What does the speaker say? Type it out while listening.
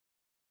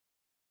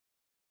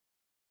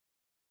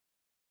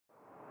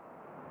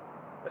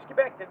Let's get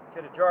back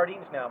to the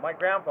Jardines now. My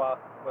grandpa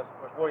was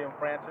William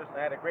Francis, and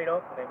I had a great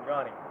uncle named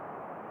Johnny,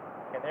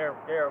 and they're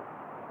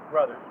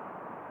brothers.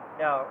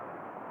 Now,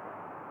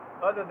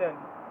 other than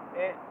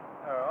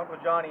Uncle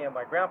Johnny and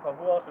my grandpa,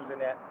 who else was in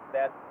that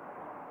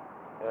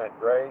Aunt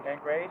Grace.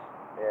 Aunt Grace?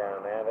 Yeah,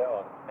 and Aunt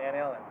Ellen. Aunt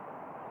Ellen.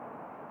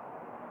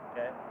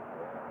 Okay. And,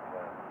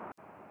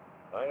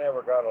 I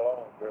never got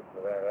along good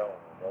with Aunt Ellen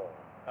at all.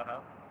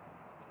 Uh-huh.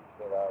 She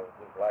said I was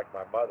just like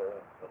my mother,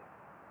 and so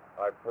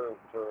I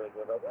proved to her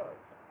that I was.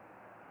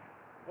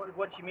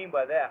 What'd you mean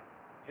by that?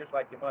 Just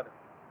like your mother.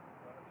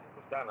 She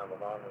was kind of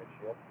an honest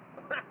ship.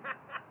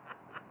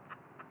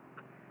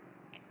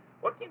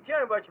 What can you tell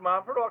me about your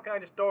mom? I've heard all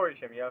kinds of stories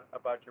from you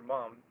about your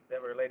mom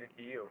that related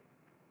to you.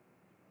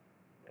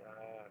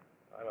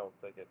 I don't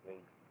think it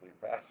needs to be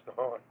passed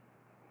on.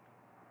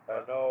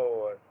 I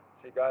know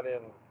she got in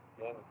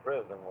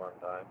prison one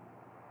time.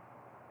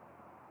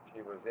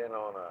 She was in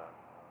on a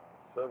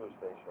service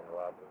station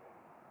robbery,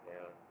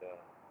 and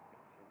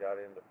she got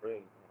into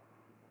prison.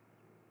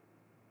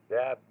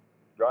 Dad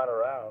got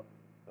her out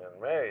and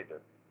married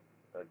her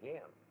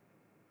again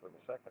for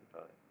the second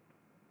time.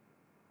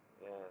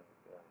 And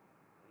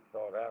he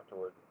thought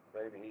afterwards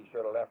maybe he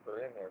should have left her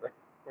in there.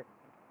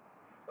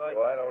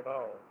 So I don't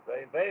know.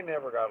 They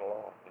never got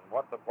along. And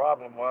what the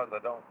problem was, I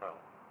don't know.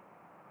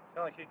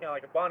 Sounds like she's kind of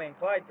like a Bonnie and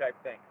Clyde type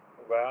thing.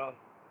 Well,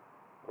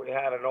 we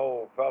had an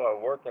old fellow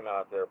working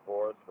out there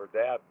for us, for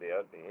Dad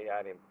did. He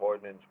had him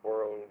poisoning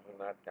squirrels and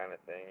that kind of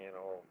thing, you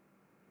know,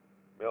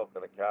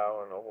 milking a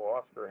cow. And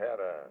old Oscar had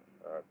a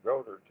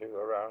goat or two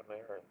around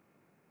there. And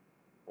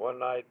one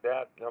night,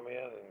 Dad come in,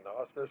 and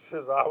Oscar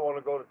says, I want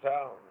to go to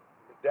town.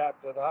 Dad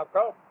said, how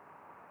come?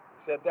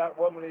 He said, that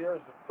woman of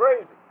yours is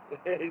crazy.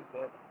 He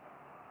said,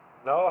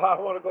 no, I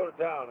want to go to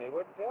town. He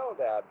wouldn't tell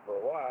Dad for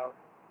a while.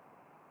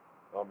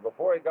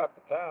 Before he got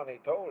to town, he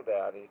told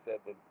Dad, he said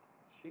that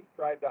she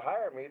tried to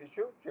hire me to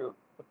shoot you.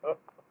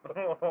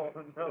 Oh,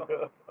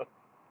 no.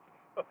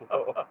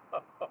 So,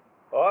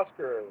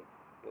 Oscar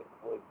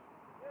was,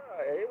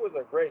 yeah, he was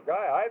a great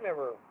guy. I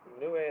never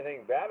knew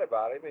anything bad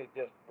about him. He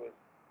just was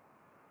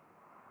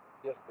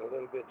just a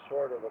little bit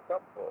short of a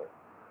cupful.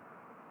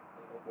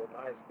 He was a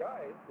nice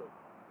guy.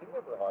 He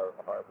never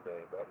harbored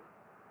anybody.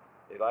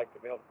 He liked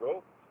to milk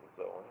goats and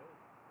so on.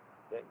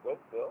 Drink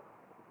goat milk.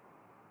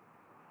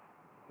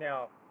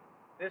 Now,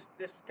 this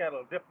is kind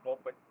of difficult,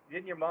 but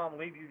didn't your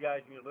mom leave you guys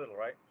when you were little,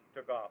 right? She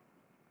took off.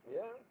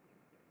 Yeah.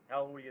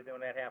 How old were you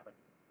when that happened?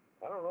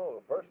 I don't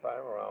know. The first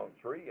time around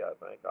 3, I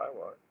think I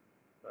was.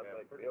 I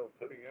think Bill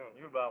 2. Young.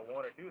 You were about 1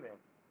 or 2 then.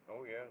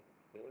 Oh yeah.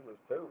 He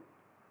was 2.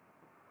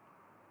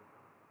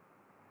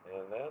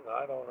 And then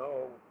I don't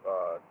know.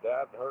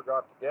 Dad and her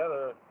got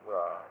together.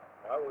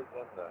 I was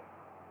in the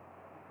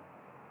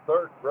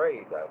 3rd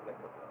grade, I think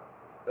it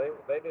was.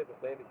 They didn't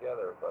stay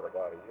together but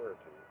about a year or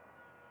 2.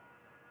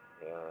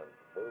 And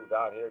moved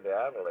out here to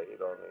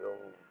Adelaide on the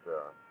old,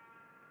 what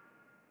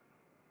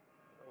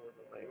was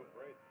the name?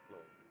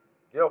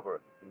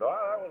 Gilbert. No,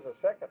 that was the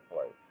second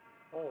place.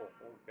 Oh,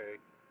 okay.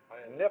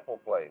 Nipple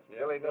place. Yeah,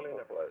 Billy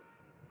Nipple place.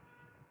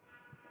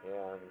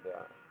 And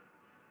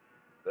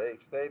they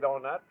stayed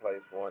on that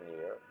place 1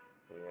 year.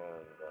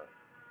 And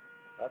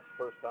that's the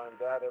first time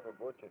Dad ever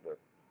butchered a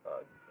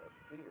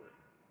steer.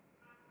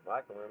 And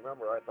I can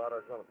remember I thought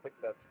I was going to pick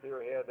that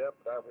steer head up.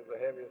 That was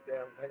the heaviest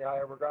damn thing I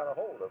ever got a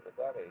hold of at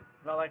that age.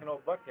 Not like an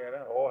old buckhead,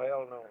 huh? Oh,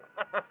 hell no.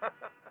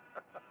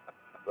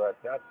 But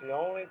that's the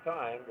only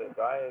time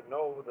that I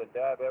know that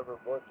Dad ever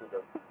butchered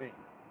a beef.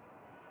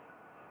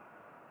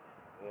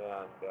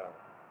 And